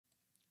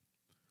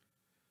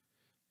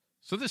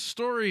So this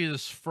story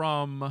is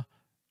from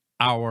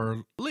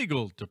our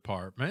legal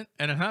department,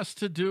 and it has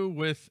to do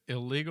with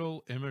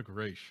illegal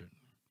immigration.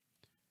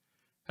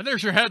 And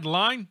there's your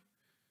headline.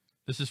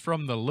 This is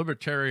from the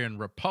Libertarian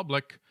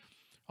Republic.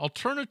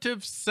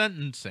 Alternative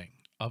sentencing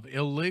of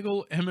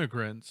illegal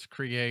immigrants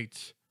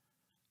creates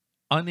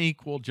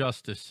unequal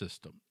justice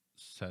system,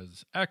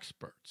 says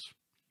experts.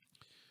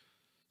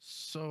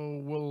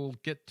 So we'll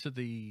get to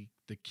the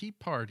key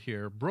part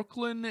here.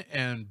 Brooklyn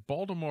and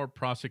Baltimore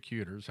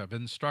prosecutors have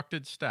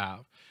instructed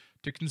staff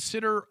to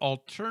consider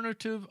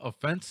alternative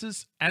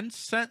offenses and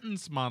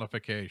sentence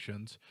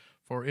modifications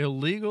for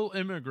illegal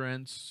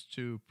immigrants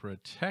to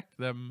protect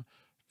them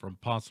from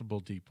possible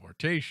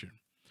deportation.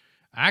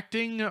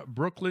 Acting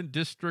Brooklyn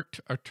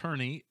District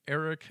Attorney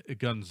Eric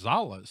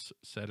Gonzalez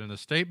said in a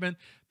statement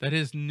that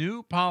his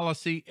new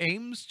policy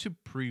aims to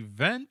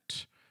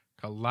prevent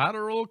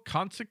collateral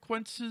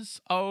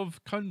consequences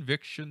of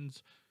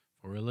convictions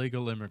for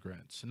illegal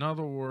immigrants. In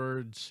other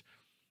words,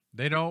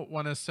 they don't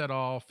want to set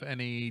off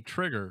any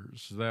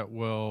triggers that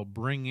will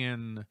bring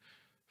in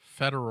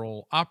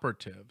federal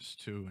operatives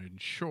to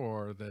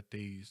ensure that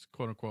these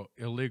quote unquote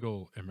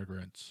illegal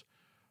immigrants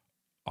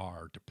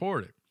are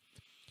deported.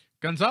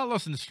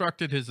 Gonzalez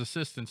instructed his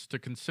assistants to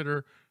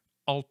consider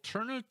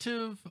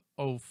alternative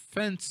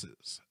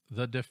offenses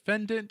the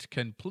defendant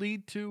can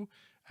plead to,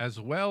 as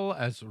well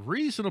as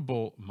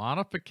reasonable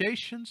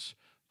modifications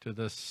to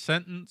the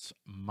sentence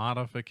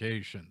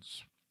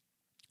modifications.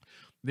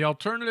 The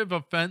alternative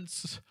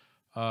offense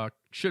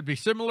should be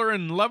similar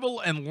in level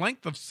and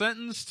length of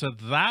sentence to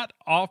that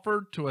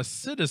offered to a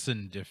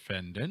citizen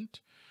defendant,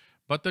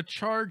 but the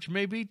charge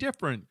may be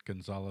different,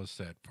 Gonzalez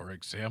said. For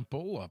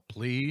example, a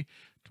plea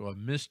to a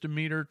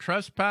misdemeanor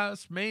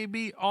trespass may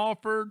be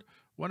offered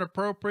when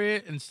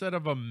appropriate instead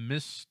of a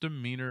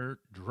misdemeanor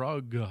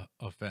drug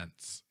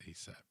offense, he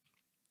said.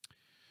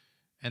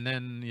 And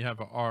then you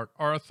have Art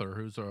Arthur,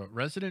 who's a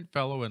resident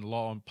fellow in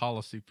law and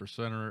policy for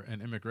Center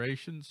and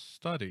Immigration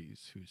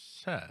Studies, who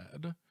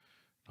said,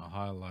 I'll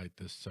highlight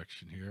this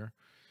section here,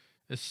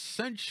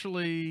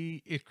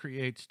 essentially it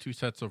creates two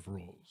sets of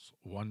rules,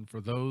 one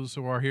for those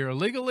who are here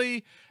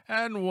illegally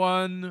and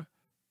one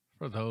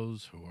for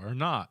those who are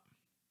not.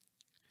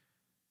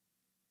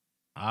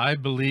 I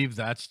believe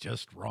that's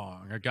just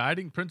wrong. A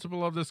guiding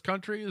principle of this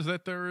country is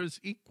that there is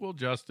equal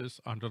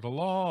justice under the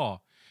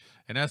law.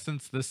 In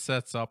essence, this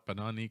sets up an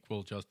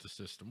unequal justice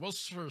system. Well,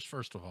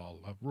 first of all,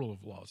 a rule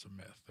of law is a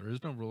myth. There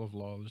is no rule of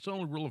law. There's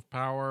only rule of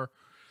power.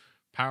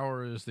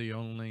 Power is the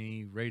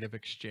only rate of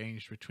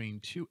exchange between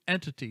two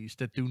entities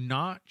that do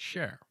not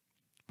share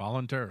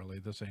voluntarily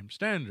the same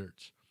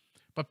standards.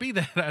 But be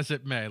that as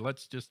it may,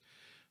 let's just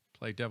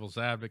play devil's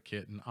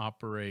advocate and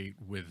operate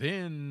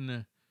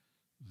within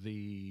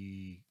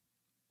the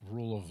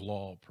rule of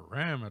law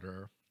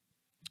parameter.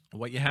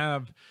 What you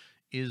have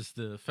is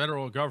the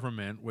federal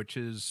government, which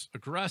is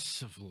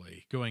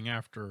aggressively going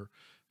after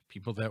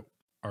people that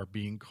are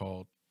being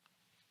called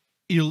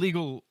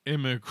illegal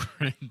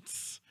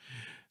immigrants.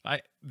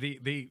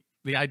 The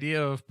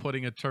idea of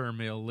putting a term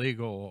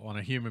illegal on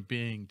a human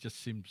being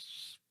just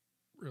seems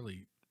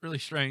really, really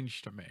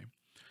strange to me.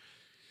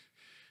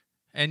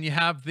 And you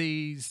have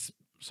these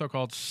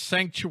so-called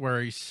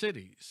sanctuary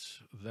cities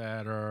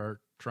that are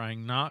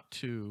trying not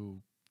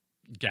to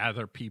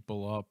gather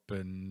people up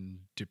and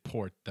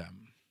deport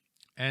them.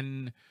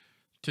 And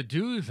to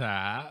do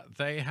that,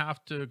 they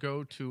have to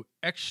go to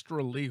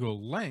extra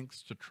legal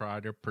lengths to try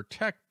to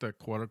protect the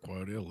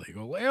quote-unquote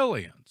illegal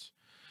aliens.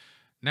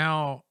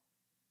 Now,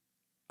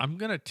 I'm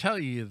going to tell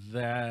you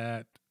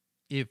that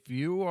if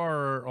you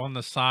are on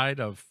the side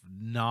of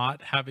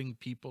not having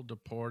people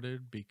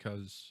deported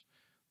because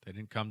they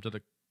didn't come to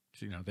the,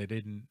 they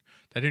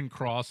didn't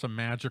cross a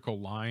magical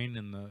line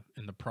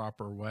in the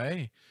proper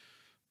way,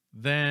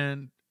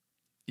 then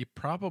you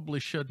probably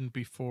shouldn't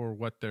be for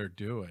what they're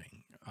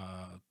doing,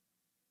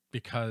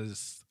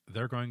 because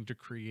they're going to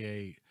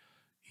create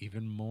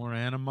even more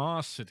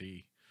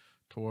animosity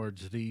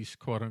towards these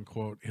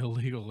quote-unquote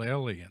illegal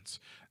aliens.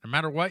 No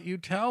matter what you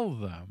tell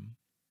them,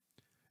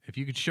 if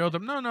you could show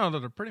them, no, that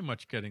they're pretty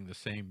much getting the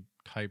same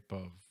type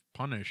of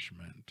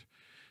punishment,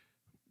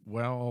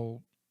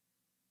 well,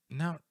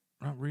 not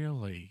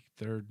really.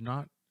 They're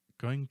not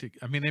going to,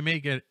 I mean, they may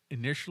get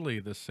initially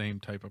the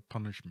same type of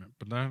punishment,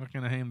 but they're not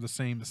going to have the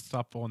same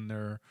stuff on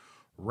their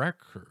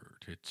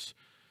record.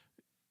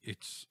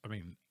 I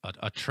mean,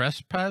 a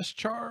trespass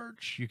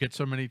charge, you get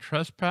so many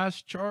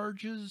trespass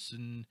charges,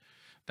 and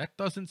that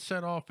doesn't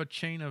set off a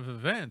chain of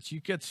events. You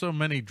get so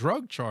many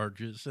drug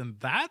charges, and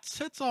that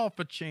sets off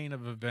a chain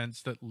of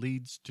events that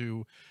leads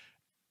to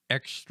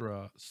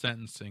extra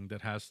sentencing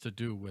that has to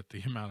do with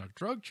the amount of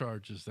drug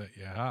charges that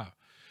you have.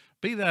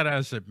 Be that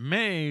as it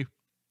may,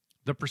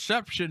 the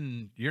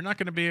perception, you're not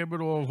going to be able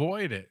to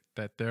avoid it,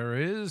 that there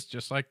is,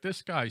 just like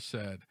this guy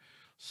said,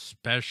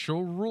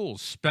 special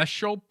rules,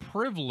 special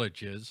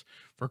privileges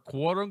for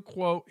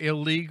quote-unquote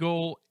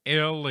illegal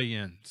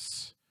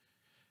aliens.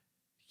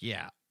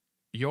 Yeah,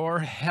 your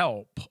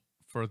help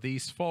for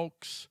these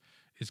folks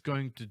is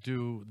going to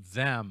do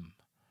them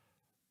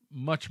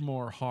much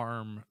more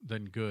harm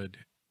than good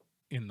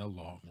in the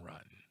long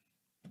run.